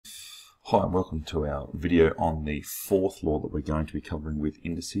Hi and welcome to our video on the fourth law that we're going to be covering with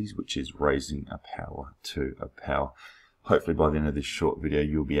indices, which is raising a power to a power. Hopefully by the end of this short video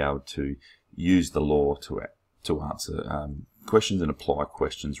you'll be able to use the law to answer questions and apply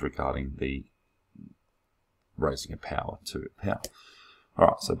questions regarding the raising a power to a power.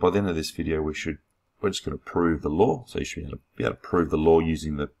 Alright, so by the end of this video we're just going to prove the law. So you should be able to prove the law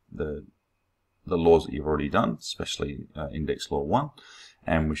using the laws that you've already done, especially index law 1.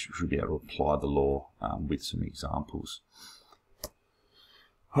 And we should be able to apply the law with some examples.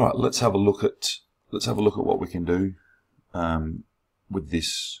 All right, let's have a look at what we can do with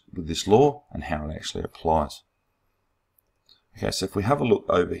this law and how it actually applies. Okay, so if we have a look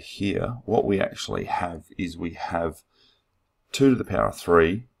over here, what we actually have is we have 2 to the power of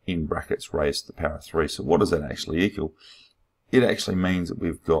 3 in brackets raised to the power of 3. So what does that actually equal? It actually means that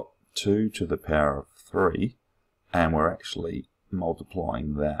we've got 2 to the power of 3, and we're actually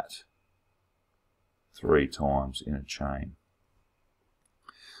multiplying that 3 times in a chain.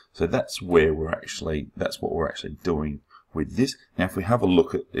 So that's what we're actually doing with this. Now if we have a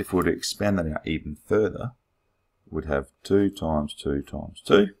look at, if we were to expand that out even further, we'd have 2 times 2 times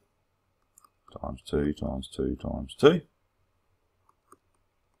 2 times 2 times 2 times 2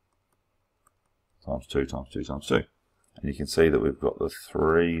 times 2 times 2 times 2. And you can see that we've got the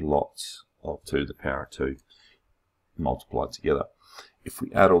 3 lots of 2 to the power of 2 multiplied together. If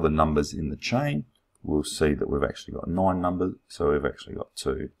we add all the numbers in the chain, we'll see that we've actually got 9 numbers, so we've actually got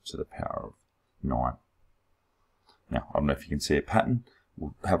 2 to the power of 9. Now, I don't know if you can see a pattern.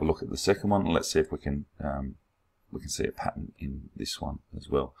 We'll have a look at the second one, and let's see if we can see a pattern in this one as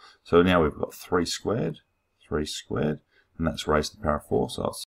well. So now we've got 3 squared, and that's raised to the power of 4, so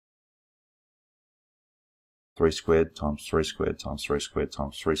it's 3 squared times 3 squared times 3 squared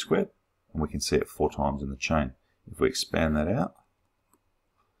times 3 squared, and we can see it 4 times in the chain. If we expand that out,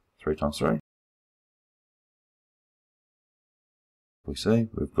 3 times 3, we see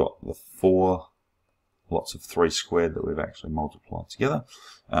we've got the 4 lots of 3 squared that we've actually multiplied together.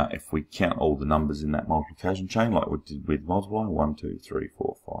 If we count all the numbers in that multiplication chain, like we did with multiplying, 1, 2, 3,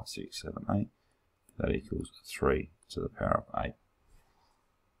 4, 5, 6, 7, 8, that equals 3 to the power of 8.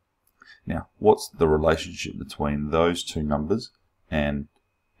 Now, what's the relationship between those two numbers and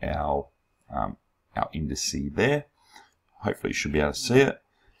our indice there? Hopefully you should be able to see it.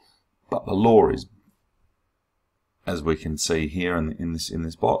 But the law is, as we can see here in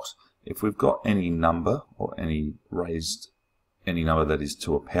this box, if we've got any number or any number that is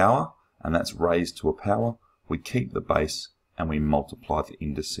to a power, and that's raised to a power, we keep the base and we multiply the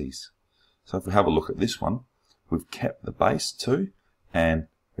indices. So if we have a look at this one, we've kept the base 2, and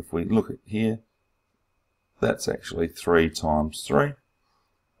if we look at here, that's actually 3 times 3,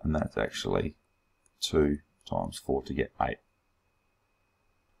 and that's actually 2 times 4 to get 8.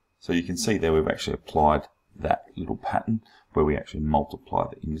 So you can see there we've actually applied that little pattern where we actually multiply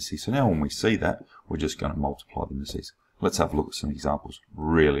the indices. So now when we see that, we're just going to multiply the indices. Let's have a look at some examples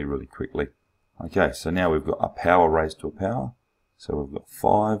really quickly. Okay, so now we've got a power raised to a power. So we've got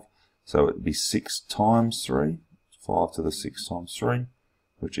 5. So it would be 6 times 3, 5 to the 6 times 3,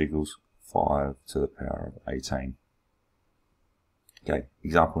 which equals 5 to the power of 18. Okay,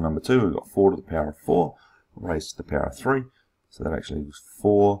 example number 2, we've got 4 to the power of 4 raised to the power of 3. So that actually equals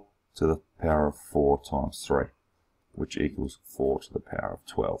 4 to the power of 4 times 3, which equals 4 to the power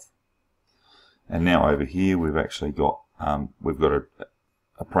of 12. And now over here we've actually got a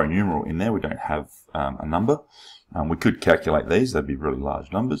pronumeral in there. We don't have a number. We could calculate these; they'd be really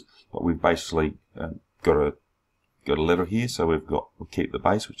large numbers. But we've basically got a letter here. So we'll keep the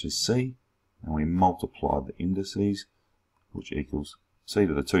base, which is C, and we multiply the indices, which equals C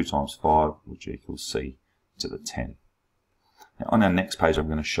to the 2 times 5, which equals C to the 10. Now on our next page I'm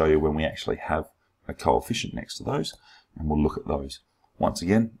going to show you when we actually have a coefficient next to those, and we'll look at those. Once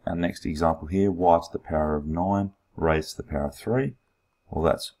again, our next example here, y to the power of 9 raised to the power of 3. Well,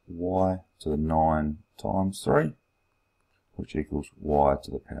 that's y to the 9 times 3, which equals y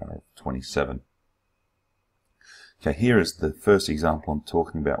to the power of 27. Okay, here is the first example I'm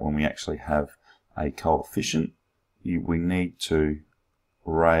talking about when we actually have a coefficient. We need to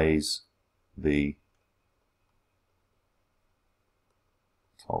raise the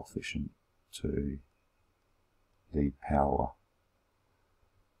coefficient to the power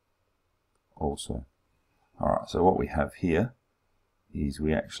also. Alright, so what we have here is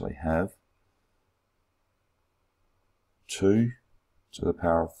we actually have 2 to the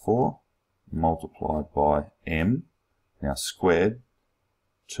power of 4 multiplied by m, now squared,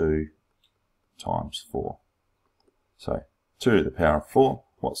 2 times 4. So 2 to the power of 4,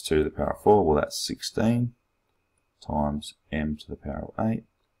 what's 2 to the power of 4? Well, that's 16 times m to the power of 8,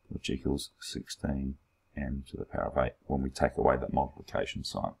 which equals 16m to the power of 8 when we take away that multiplication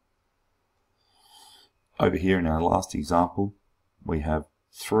sign. Over here in our last example, we have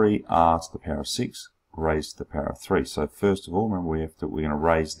 3r to the power of 6 raised to the power of 3. So first of all, remember we're going to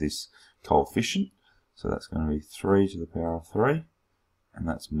raise this coefficient. So that's going to be 3 to the power of 3, and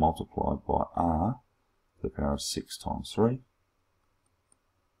that's multiplied by r to the power of 6 times 3.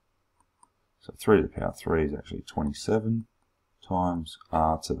 So 3 to the power of 3 is actually 27 times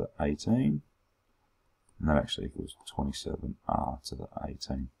r to the 18, and that actually equals 27r to the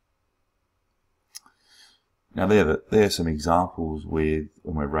 18. Now there are some examples with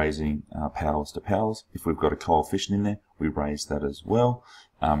when we're raising powers to powers. If we've got a coefficient in there, we raise that as well.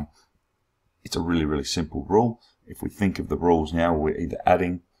 It's a really simple rule. If we think of the rules now, we're either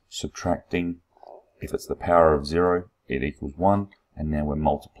adding, subtracting. If it's the power of 0, it equals 1, and now we're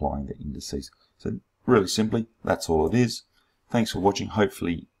multiplying the indices. So really simply, that's all it is. Thanks for watching.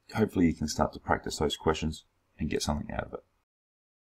 Hopefully you can start to practice those questions and get something out of it.